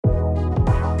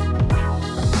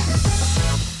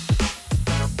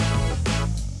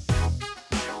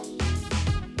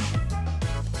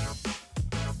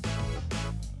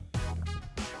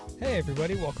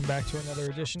everybody. Welcome back to another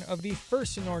edition of the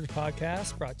First and Orange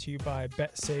podcast, brought to you by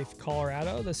BetSafe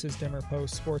Colorado. This is Denver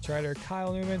Post sports writer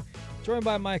Kyle Newman, joined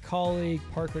by my colleague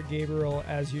Parker Gabriel,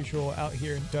 as usual, out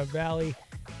here in Dove Valley,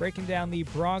 breaking down the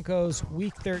Broncos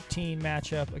Week 13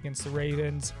 matchup against the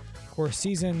Ravens. Of course,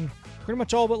 season pretty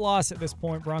much all but lost at this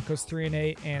point. Broncos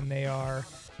 3-8, and they are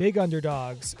big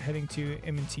underdogs heading to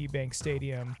M&T Bank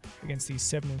Stadium against the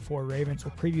 7-4 Ravens.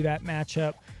 We'll preview that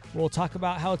matchup. We'll talk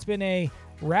about how it's been a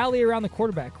rally around the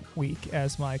quarterback week,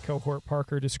 as my cohort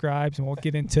Parker describes, and we'll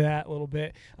get into that a little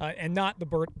bit. And not the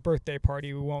birthday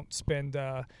party. We won't spend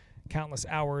countless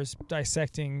hours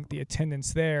dissecting the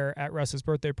attendance there at Russ's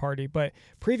birthday party, but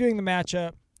previewing the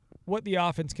matchup, what the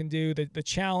offense can do, the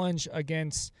challenge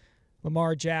against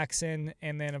Lamar Jackson,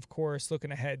 and then, of course,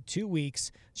 looking ahead 2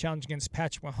 weeks, challenge against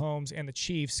Patrick Mahomes and the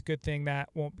Chiefs. Good thing that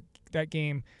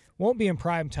game won't be in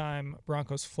prime time.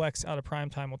 Broncos flex out of prime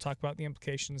time. We'll talk about the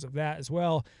implications of that as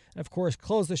well. And, of course,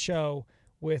 close the show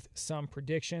with some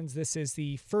predictions. This is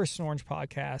the First and Orange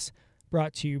podcast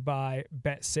brought to you by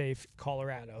BetSafe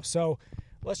Colorado. So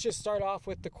let's just start off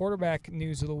with the quarterback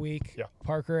news of the week,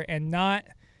 Parker, and not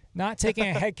taking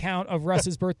a head count of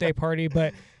Russ's birthday party,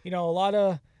 but, a lot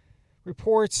of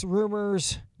reports,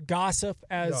 rumors, gossip,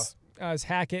 as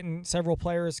Hackett and several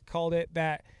players called it,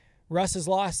 that Russ has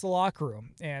lost the locker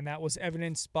room, and that was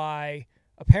evidenced by,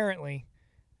 apparently,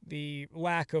 the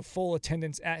lack of full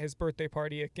attendance at his birthday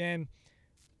party. Again,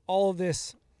 all of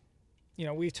this,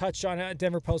 we've touched on it at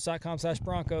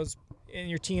denverpost.com/Broncos in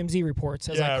your TMZ reports,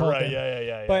 as I called them.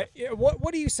 Yeah. But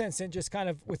what do you sense in just kind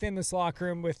of within this locker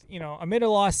room with, amid a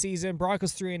lost season,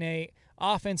 Broncos 3-8,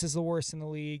 offense is the worst in the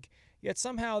league, yet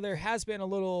somehow there has been a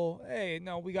little, hey,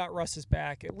 no, we got Russ's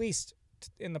back, at least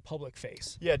in the public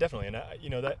face. Yeah, definitely. And,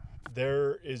 that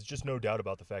there is just no doubt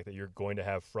about the fact that you're going to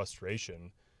have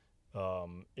frustration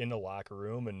in the locker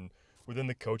room and within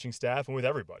the coaching staff and with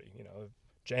everybody,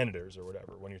 janitors or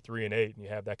whatever. When you're 3-8 and you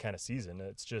have that kind of season,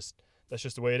 that's just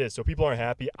the way it is. So people aren't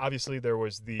happy. Obviously, there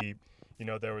was the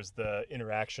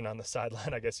interaction on the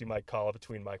sideline, I guess you might call it,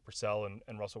 between Mike Purcell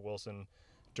and Russell Wilson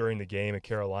during the game at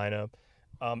Carolina.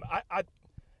 That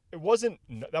wasn't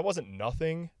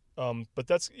nothing. But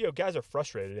that's, guys are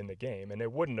frustrated in the game, and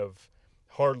it wouldn't have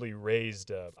hardly raised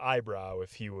an eyebrow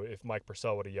if Mike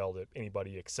Purcell would have yelled at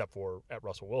anybody except for at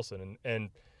Russell Wilson. And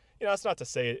that's not to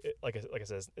say, like I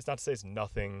said, it's not to say it's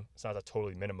nothing. It's not to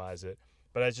totally minimize it,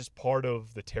 but it's just part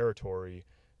of the territory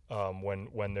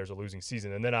when there's a losing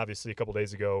season. And then obviously a couple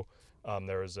days ago,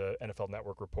 there was a NFL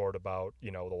Network report about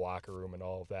the locker room and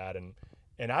all of that, and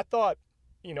I thought,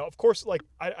 of course, like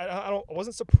I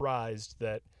wasn't surprised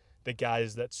that the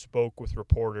guys that spoke with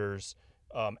reporters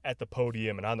at the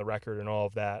podium and on the record and all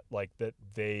of that, like that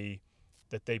they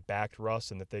backed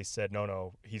Russ and that they said,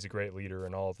 no, he's a great leader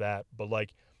and all of that. But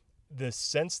like the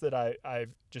sense that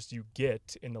you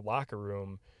get in the locker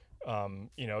room,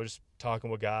 just talking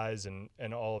with guys and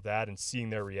all of that and seeing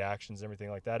their reactions and everything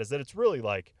like that, is that it's really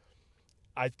like,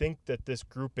 I think that this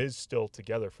group is still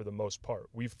together for the most part.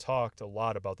 We've talked a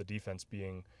lot about the defense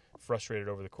being frustrated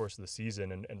over the course of the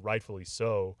season, and rightfully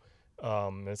so.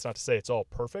 And it's not to say it's all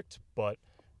perfect, but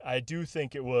I do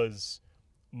think it was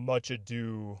much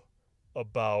ado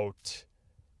about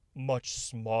much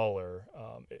smaller,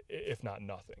 if not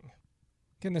nothing.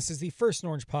 Again, this is the First and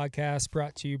Orange podcast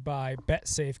brought to you by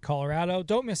BetSafe Colorado.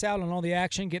 Don't miss out on all the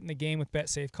action. Get in the game with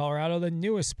BetSafe Colorado, the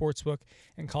newest sportsbook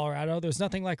in Colorado. There's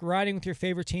nothing like riding with your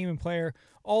favorite team and player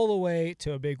all the way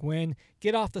to a big win.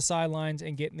 Get off the sidelines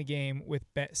and get in the game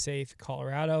with BetSafe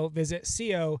Colorado. Visit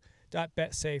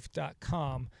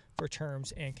co.betsafe.com for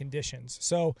terms and conditions.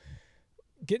 So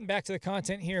getting back to the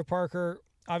content here, Parker,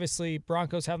 obviously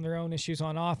Broncos having their own issues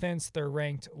on offense. They're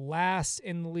ranked last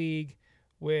in the league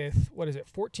with,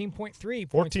 14.3 points.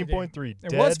 14.3,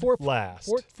 It was last.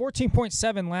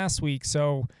 14.7 last week,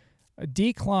 so a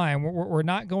decline. We're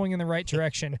not going in the right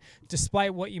direction,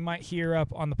 despite what you might hear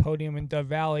up on the podium in Dove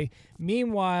Valley.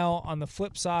 Meanwhile, on the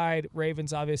flip side,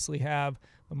 Ravens obviously have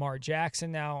Lamar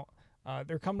Jackson. Now,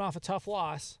 they're coming off a tough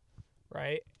loss,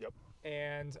 right? Yep.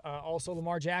 And also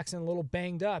Lamar Jackson a little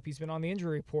banged up. He's been on the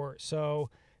injury report, so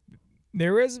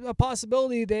there is a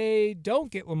possibility they don't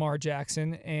get Lamar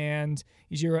Jackson, and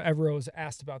Ejiro Evero was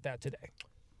asked about that today.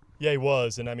 Yeah, he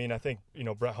was, and I mean, I think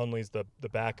Brett Hundley's the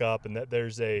backup, and that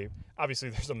there's a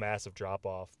massive drop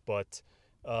off. But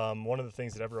one of the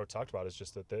things that Evero talked about is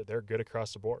just that they're good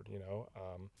across the board.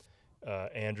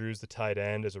 Andrews, the tight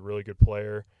end, is a really good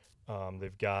player.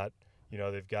 They've got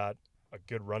a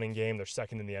good running game. They're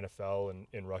second in the NFL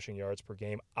in rushing yards per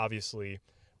game. Obviously,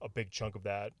 a big chunk of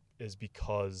that is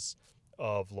because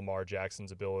of Lamar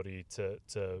Jackson's ability to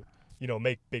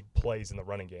make big plays in the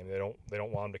running game. They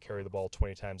don't want him to carry the ball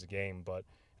 20 times a game, but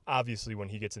obviously when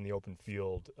he gets in the open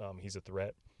field, he's a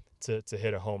threat to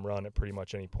hit a home run at pretty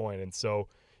much any point. And so,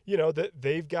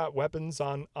 they've got weapons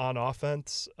on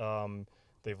offense.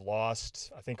 They've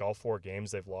lost, I think, all 4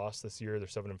 games they've lost this year. They're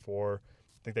 7-4. I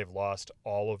think they've lost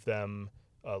all of them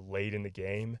late in the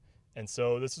game. And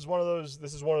so this is one of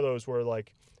those where,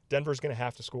 like, Denver's going to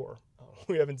have to score.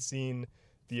 We haven't seen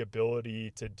the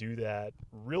ability to do that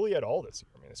really at all this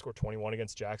year. I mean, they scored 21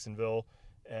 against Jacksonville,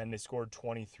 and they scored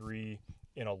 23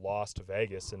 in a loss to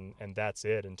Vegas, and that's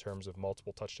it in terms of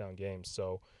multiple touchdown games.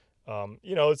 So,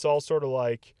 it's all sort of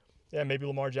like, yeah, maybe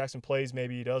Lamar Jackson plays,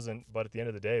 maybe he doesn't, but at the end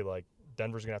of the day, like,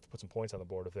 Denver's going to have to put some points on the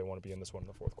board if they want to be in this one in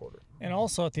the fourth quarter. And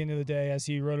also at the end of the day, as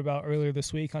you wrote about earlier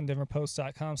this week on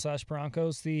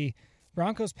denverpost.com/Broncos, the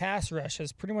Broncos pass rush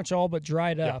has pretty much all but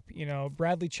dried up.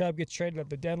 Bradley Chubb gets traded at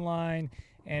the deadline,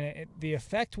 and the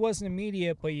effect wasn't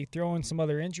immediate, but you throw in some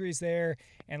other injuries there.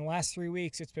 And last 3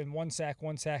 weeks, it's been 1 sack,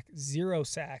 0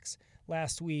 sacks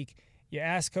last week. You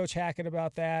asked Coach Hackett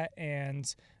about that,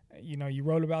 and you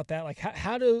wrote about that. Like,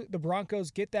 how do the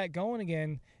Broncos get that going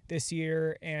again this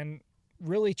year and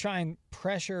really try and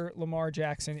pressure Lamar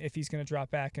Jackson if he's going to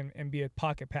drop back and be a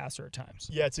pocket passer at times?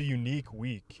 Yeah, it's a unique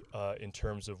week in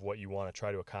terms of what you want to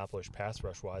try to accomplish pass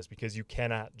rush-wise, because you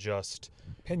cannot just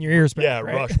pin your ears back,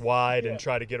 right? Rush wide and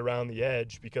try to get around the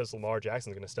edge, because Lamar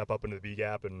Jackson's going to step up into the B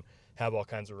gap and have all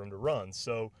kinds of room to run.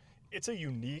 So it's a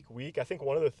unique week. I think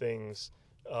one of the things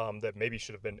that maybe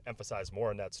should have been emphasized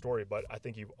more in that story, but I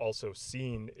think you've also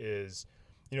seen is –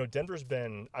 Denver's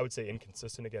been, I would say,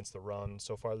 inconsistent against the run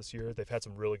so far this year. They've had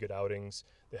some really good outings.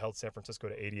 They held San Francisco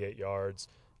to 88 yards.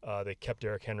 They kept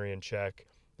Derrick Henry in check.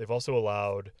 They've also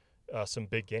allowed some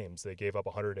big games. They gave up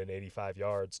 185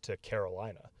 yards to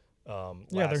Carolina.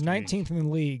 They're 19th in the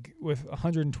league with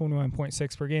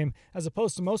 121.6 per game, as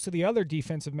opposed to most of the other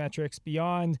defensive metrics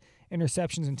beyond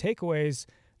interceptions and takeaways.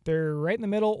 They're right in the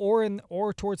middle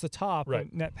or towards the top,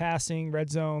 right. Net passing, red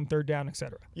zone, third down,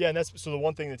 etc. Yeah, and that's so the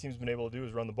one thing the team's been able to do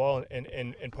is run the ball,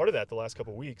 and part of that the last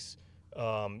couple of weeks,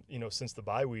 since the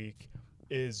bye week,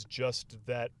 is just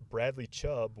that Bradley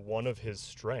Chubb, one of his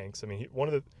strengths. I mean, one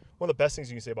of the best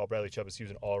things you can say about Bradley Chubb is he's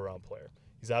an all-around player.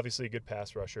 He's obviously a good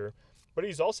pass rusher, but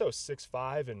he's also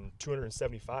 6'5" and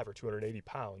 275 or 280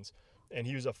 pounds, and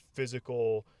he was a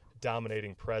physical,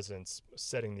 dominating presence,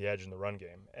 setting the edge in the run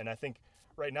game. And I think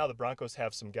right now the Broncos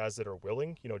have some guys that are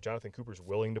willing. Jonathan Cooper's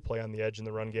willing to play on the edge in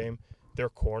the run game. Their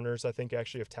corners, I think,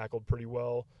 actually have tackled pretty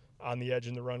well on the edge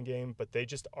in the run game, but they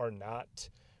just are not,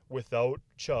 without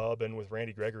Chubb and with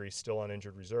Randy Gregory still on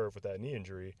injured reserve with that knee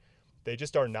injury, they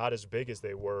just are not as big as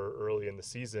they were early in the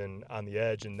season on the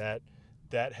edge, and that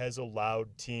has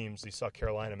allowed teams, you saw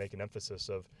Carolina make an emphasis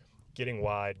of getting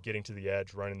wide, getting to the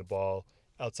edge, running the ball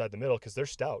outside the middle, because they're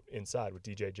stout inside with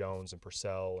DJ Jones and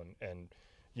Purcell and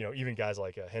even guys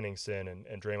like Henningsen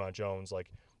and Draymond Jones.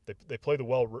 Like they play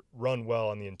the run well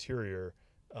on the interior,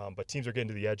 but teams are getting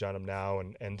to the edge on them now,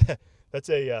 and that's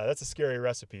a scary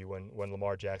recipe when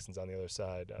Lamar Jackson's on the other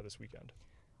side this weekend.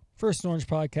 First and Orange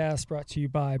podcast brought to you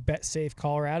by BetSafe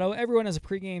Colorado. Everyone has a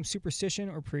pregame superstition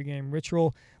or pregame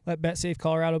ritual. Let BetSafe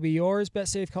Colorado be yours.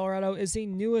 BetSafe Colorado is the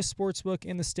newest sportsbook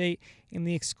in the state and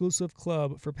the exclusive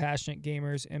club for passionate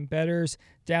gamers and bettors.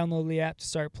 Download the app to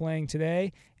start playing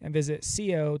today and visit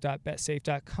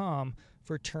co.betsafe.com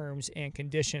for terms and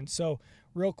conditions. So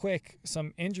real quick,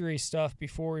 some injury stuff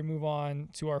before we move on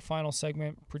to our final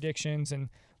segment, predictions and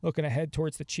looking ahead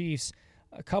towards the Chiefs.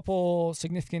 A couple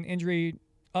significant injury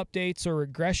updates or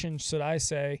regressions, should I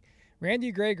say.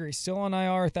 Randy Gregory still on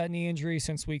IR with that knee injury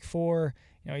since week 4.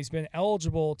 He's been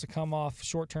eligible to come off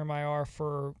short-term IR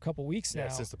for a couple weeks now. Yeah,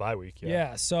 since the bye week.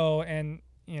 Yeah. So, and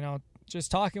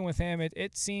just talking with him,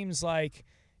 it seems like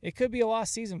it could be a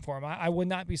lost season for him. I would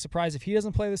not be surprised if he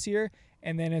doesn't play this year.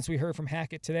 And then, as we heard from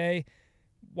Hackett today,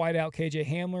 wideout KJ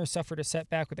Hamler suffered a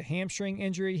setback with a hamstring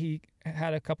injury he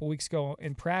had a couple weeks ago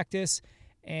in practice.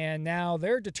 And now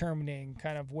they're determining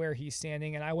kind of where he's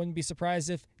standing, and I wouldn't be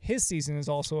surprised if his season is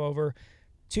also over.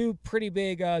 Two pretty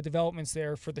big developments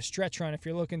there for the stretch run if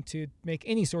you're looking to make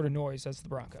any sort of noise as the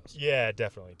Broncos. Yeah,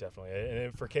 definitely.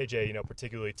 And for KJ,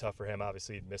 particularly tough for him.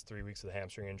 Obviously, he missed 3 weeks of the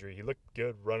hamstring injury. He looked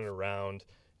good running around,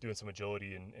 doing some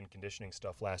agility and conditioning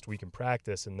stuff last week in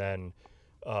practice, and then,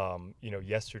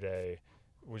 yesterday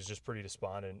was just pretty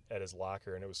despondent at his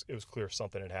locker, and it was clear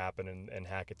something had happened, and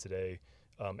Hackett today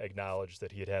acknowledged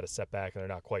that he had a setback, and they're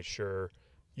not quite sure,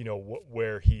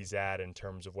 where he's at in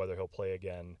terms of whether he'll play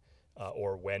again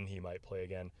or when he might play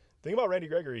again. The thing about Randy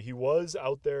Gregory, he was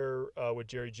out there with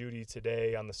Jerry Jeudy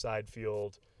today on the side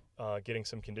field getting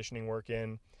some conditioning work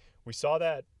in. We saw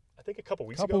that I think a couple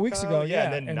weeks Couple ago. weeks Kyle. ago, yeah,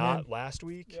 and then and not then- last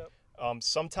week. Yep.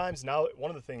 Sometimes now, one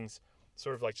of the things,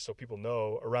 sort of like so people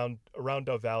know, around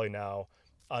Dove Valley now,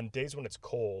 on days when it's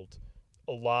cold,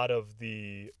 a lot of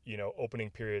the opening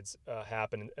periods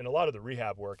happen, and a lot of the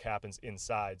rehab work happens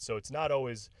inside. So it's not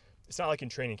like in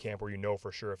training camp where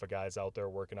for sure if a guy's out there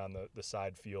working on the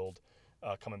side field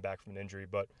coming back from an injury.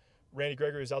 But Randy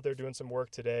Gregory is out there doing some work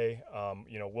today.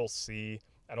 We'll see.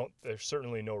 There's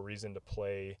certainly no reason to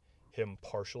play him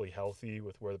partially healthy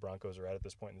with where the Broncos are at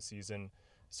this point in the season.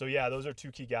 So yeah, those are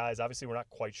two key guys. Obviously, we're not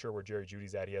quite sure where Jerry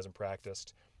Jeudy's at. He hasn't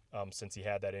practiced since he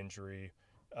had that injury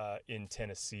in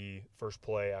Tennessee, first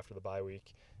play after the bye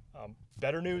week.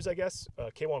 Better news, I guess,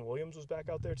 K'Waun Williams was back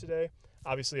out there today.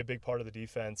 Obviously a big part of the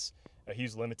defense.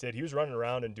 He's limited. He was running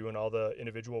around and doing all the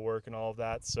individual work and all of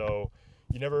that. So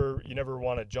you never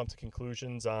want to jump to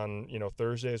conclusions on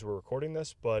Thursday as we're recording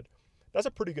this, but that's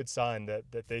a pretty good sign that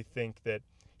they think that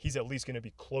he's at least going to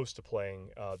be close to playing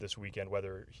this weekend,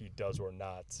 whether he does or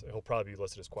not. He'll probably be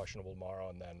listed as questionable tomorrow,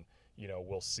 and then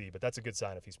we'll see. But that's a good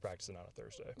sign if he's practicing on a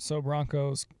Thursday. So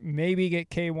Broncos maybe get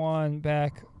K1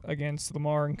 back against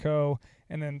Lamar and co,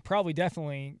 and then probably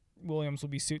definitely Williams will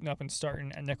be suiting up and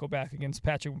starting at nickelback against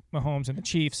Patrick Mahomes and the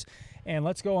Chiefs. And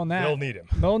let's go on that. They'll need him.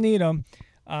 They'll need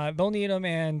him.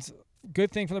 And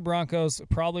good thing for the Broncos,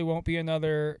 probably won't be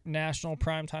another national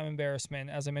primetime embarrassment.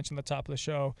 As I mentioned at the top of the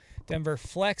show, Denver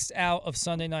flexed out of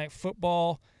Sunday Night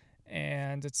Football,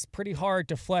 and it's pretty hard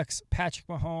to flex Patrick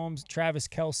Mahomes, Travis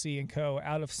Kelce, and co.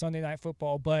 out of Sunday Night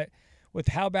Football. But with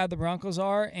how bad the Broncos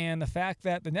are and the fact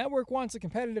that the network wants a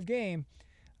competitive game,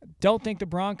 don't think the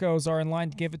Broncos are in line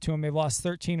to give it to them. They've lost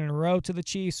 13 in a row to the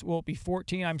Chiefs. Will it be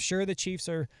 14? I'm sure the Chiefs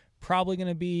are probably going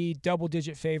to be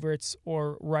double-digit favorites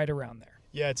or right around there.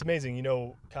 Yeah, it's amazing.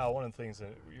 Kyle, one of the things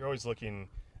that you're always looking,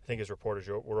 I think as reporters,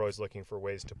 we're always looking for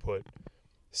ways to put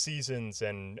seasons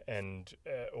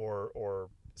or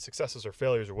successes or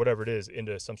failures or whatever it is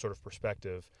into some sort of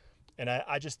perspective. And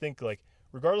I just think, like,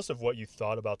 regardless of what you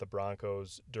thought about the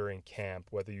Broncos during camp,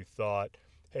 whether you thought,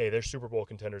 hey, they're Super Bowl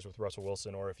contenders with Russell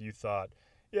Wilson, or if you thought,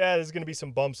 yeah, there's going to be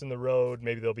some bumps in the road,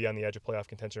 maybe they'll be on the edge of playoff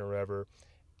contention or whatever,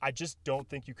 I just don't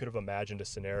think you could have imagined a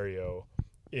scenario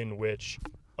in which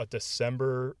a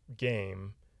December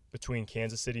game between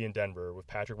Kansas City and Denver with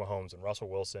Patrick Mahomes and Russell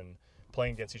Wilson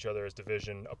playing against each other as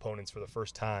division opponents for the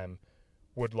first time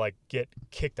would get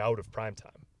kicked out of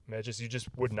primetime. I mean, you just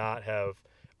would not have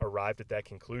arrived at that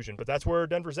conclusion. But that's where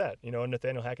Denver's at. And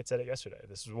Nathaniel Hackett said it yesterday.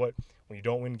 This is when you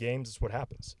don't win games, it's what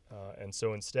happens. And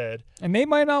so instead, and they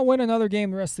might not win another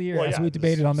game the rest of the year, as we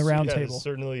debated on the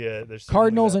roundtable. There's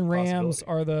Cardinals and Rams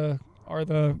are the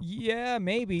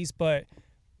maybes, but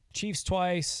Chiefs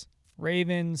twice,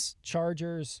 Ravens,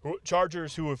 Chargers,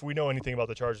 who, if we know anything about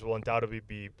the Chargers, will undoubtedly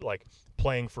be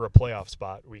playing for a playoff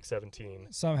spot week 17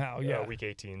 somehow, week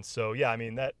 18. So yeah, I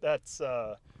mean that's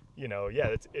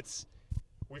it's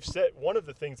we've said one of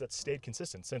the things that's stayed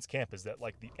consistent since camp is that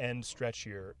the end stretch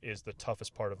here is the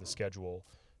toughest part of the schedule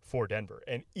for Denver.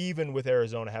 And even with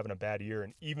Arizona having a bad year,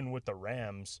 and even with the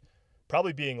Rams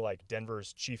probably being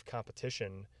Denver's chief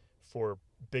competition for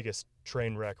biggest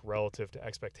train wreck relative to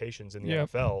expectations in the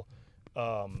NFL,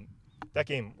 that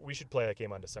game, we should play that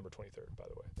game on December 23rd, by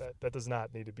the way. That does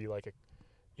not need to be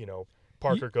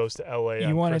Parker goes to LA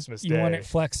on Christmas Day. You want it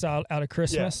flexed out of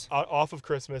Christmas? Yeah, off of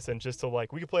Christmas, and just to we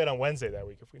could play it on Wednesday that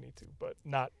week if we need to, but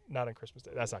not on Christmas Day.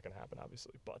 That's not going to happen,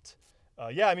 obviously. But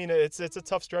I mean, it's a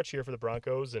tough stretch here for the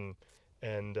Broncos, and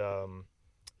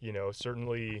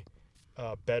certainly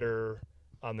better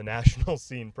on the national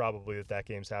scene probably that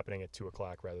game's happening at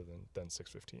 2:00 rather than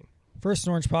 6:15. First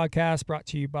and Orange podcast brought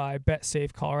to you by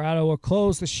BetSafe Colorado. We'll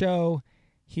close the show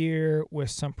here with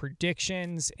some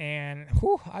predictions, and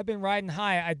I've been riding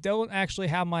high. I don't actually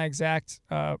have my exact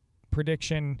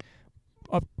prediction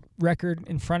up record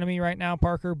in front of me right now,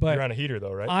 Parker, but you're on a heater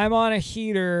though, right? I'm on a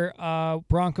heater.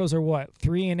 Broncos are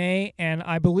 3-8, and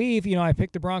I believe I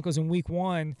picked the Broncos in week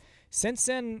 1. Since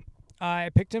then, I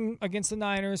picked them against the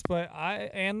Niners,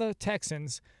 and the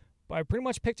Texans. I pretty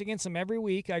much picked against them every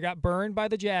week. I got burned by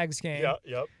the Jags game.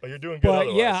 Yep. But you're doing good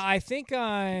otherwise. Yeah, I think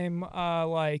I'm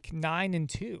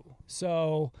 9-2.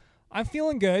 So I'm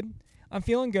feeling good.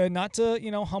 Not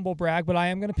to, humble brag, but I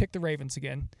am going to pick the Ravens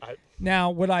again.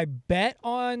 Now, would I bet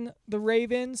on the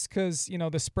Ravens? Because,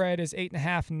 the spread is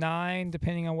 8.5, 9,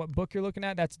 depending on what book you're looking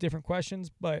at. That's different questions.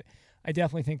 But I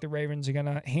definitely think the Ravens are going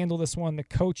to handle this one. The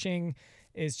coaching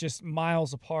is just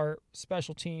miles apart.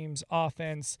 Special teams,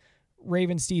 offense,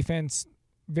 Ravens defense,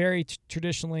 very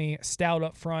traditionally stout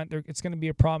up front. It's going to be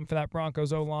a problem for that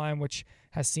Broncos O-line, which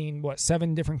has seen,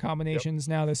 7 different combinations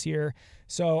now this year.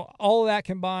 So all of that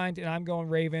combined, and I'm going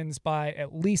Ravens by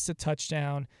at least a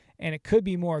touchdown. and it could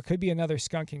be more. It could be another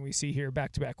skunking we see here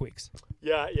back-to-back weeks.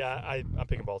 Yeah, I'm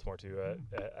picking Baltimore too,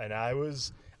 and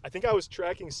I think I was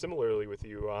tracking similarly with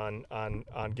you on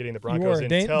getting the Broncos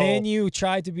until then you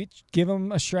tried to give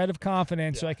them a shred of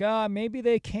confidence. Yeah. You're like, maybe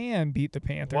they can beat the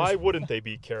Panthers. Why wouldn't they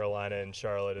beat Carolina and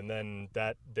Charlotte? And then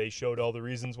that they showed all the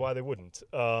reasons why they wouldn't.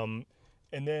 And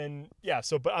then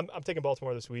but I'm taking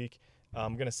Baltimore this week.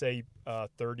 I'm gonna say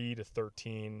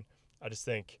 30-13. I just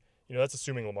think. That's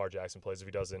assuming Lamar Jackson plays. If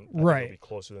he doesn't, I think it'll be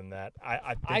closer than that.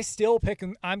 I'm still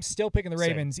picking the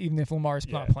Ravens, even if Lamar's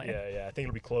not playing. Yeah. I think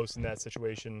it'll be close in that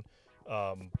situation.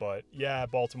 But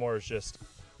Baltimore is just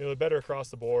better across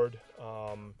the board.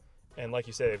 And like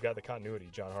you say, they've got the continuity.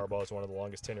 John Harbaugh is one of the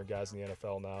longest tenured guys in the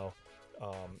NFL now,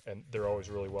 and they're always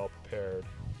really well prepared.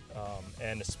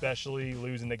 And especially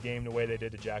losing the game the way they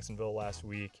did to Jacksonville last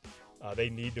week, they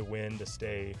need to win to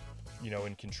stay,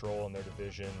 in control in their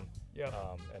division. Yep.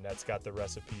 And that's got the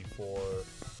recipe for,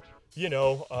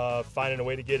 finding a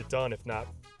way to get it done, if not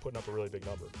putting up a really big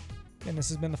number. And this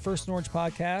has been the First and Orange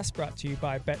podcast, brought to you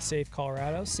by BetSafe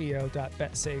Colorado,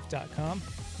 co.betsafe.com.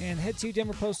 And head to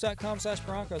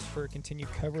denverpost.com/Broncos for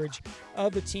continued coverage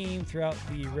of the team throughout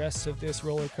the rest of this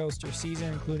roller coaster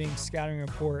season, including scouting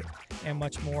report and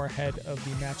much more ahead of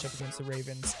the matchup against the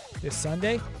Ravens this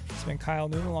Sunday. It's been Kyle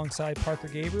Newman alongside Parker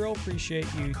Gabriel. Appreciate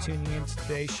you tuning in to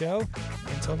today's show.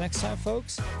 Until next time,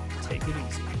 folks, take it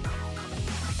easy.